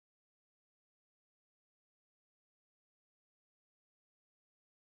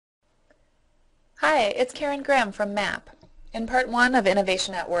Hi, it's Karen Graham from MAP. In part one of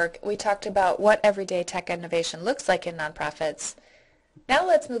Innovation at Work, we talked about what everyday tech innovation looks like in nonprofits. Now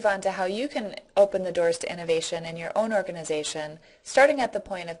let's move on to how you can open the doors to innovation in your own organization, starting at the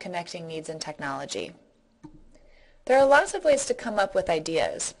point of connecting needs and technology. There are lots of ways to come up with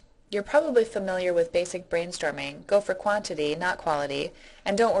ideas. You're probably familiar with basic brainstorming. Go for quantity, not quality,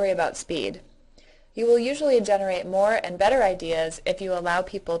 and don't worry about speed. You will usually generate more and better ideas if you allow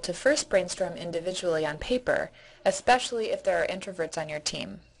people to first brainstorm individually on paper, especially if there are introverts on your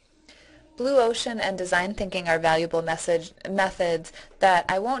team. Blue ocean and design thinking are valuable methods that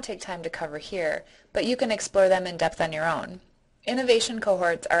I won't take time to cover here, but you can explore them in depth on your own. Innovation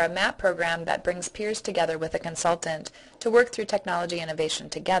cohorts are a MAP program that brings peers together with a consultant to work through technology innovation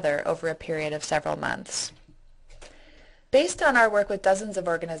together over a period of several months. Based on our work with dozens of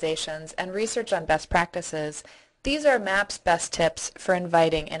organizations and research on best practices, these are MAP's best tips for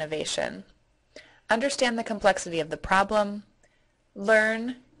inviting innovation. Understand the complexity of the problem,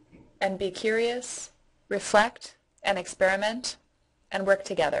 learn and be curious, reflect and experiment, and work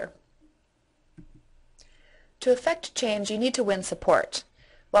together. To effect change, you need to win support.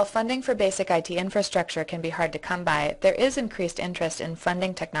 While funding for basic IT infrastructure can be hard to come by, there is increased interest in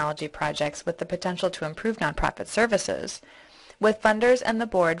funding technology projects with the potential to improve nonprofit services. With funders and the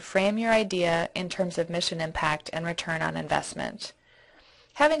board, frame your idea in terms of mission impact and return on investment.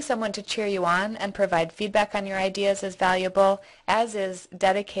 Having someone to cheer you on and provide feedback on your ideas is valuable, as is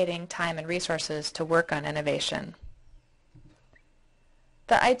dedicating time and resources to work on innovation.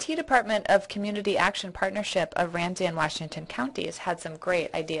 The IT Department of Community Action Partnership of Ramsey and Washington counties had some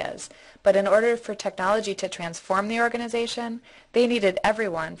great ideas, but in order for technology to transform the organization, they needed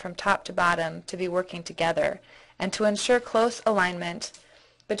everyone from top to bottom to be working together and to ensure close alignment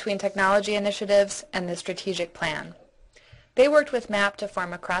between technology initiatives and the strategic plan. They worked with MAP to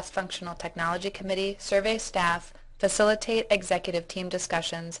form a cross-functional technology committee, survey staff, facilitate executive team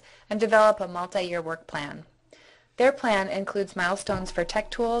discussions, and develop a multi-year work plan. Their plan includes milestones for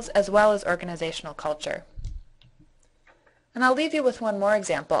tech tools as well as organizational culture. And I'll leave you with one more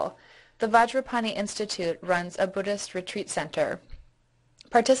example. The Vajrapani Institute runs a Buddhist retreat center.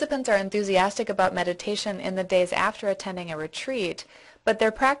 Participants are enthusiastic about meditation in the days after attending a retreat, but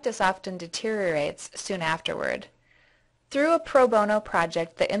their practice often deteriorates soon afterward. Through a pro bono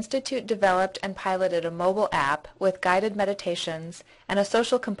project, the Institute developed and piloted a mobile app with guided meditations and a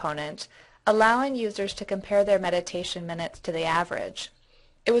social component, allowing users to compare their meditation minutes to the average.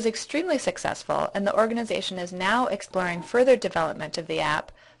 It was extremely successful, and the organization is now exploring further development of the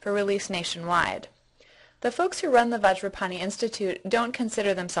app for release nationwide. The folks who run the Vajrapani Institute don't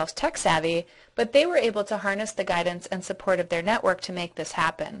consider themselves tech-savvy, but they were able to harness the guidance and support of their network to make this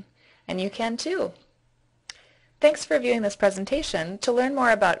happen. And you can too. Thanks for viewing this presentation. To learn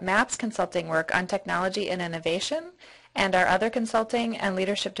more about MAP's consulting work on technology and innovation and our other consulting and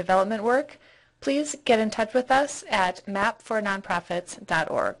leadership development work, please get in touch with us at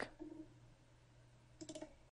mapfornonprofits.org.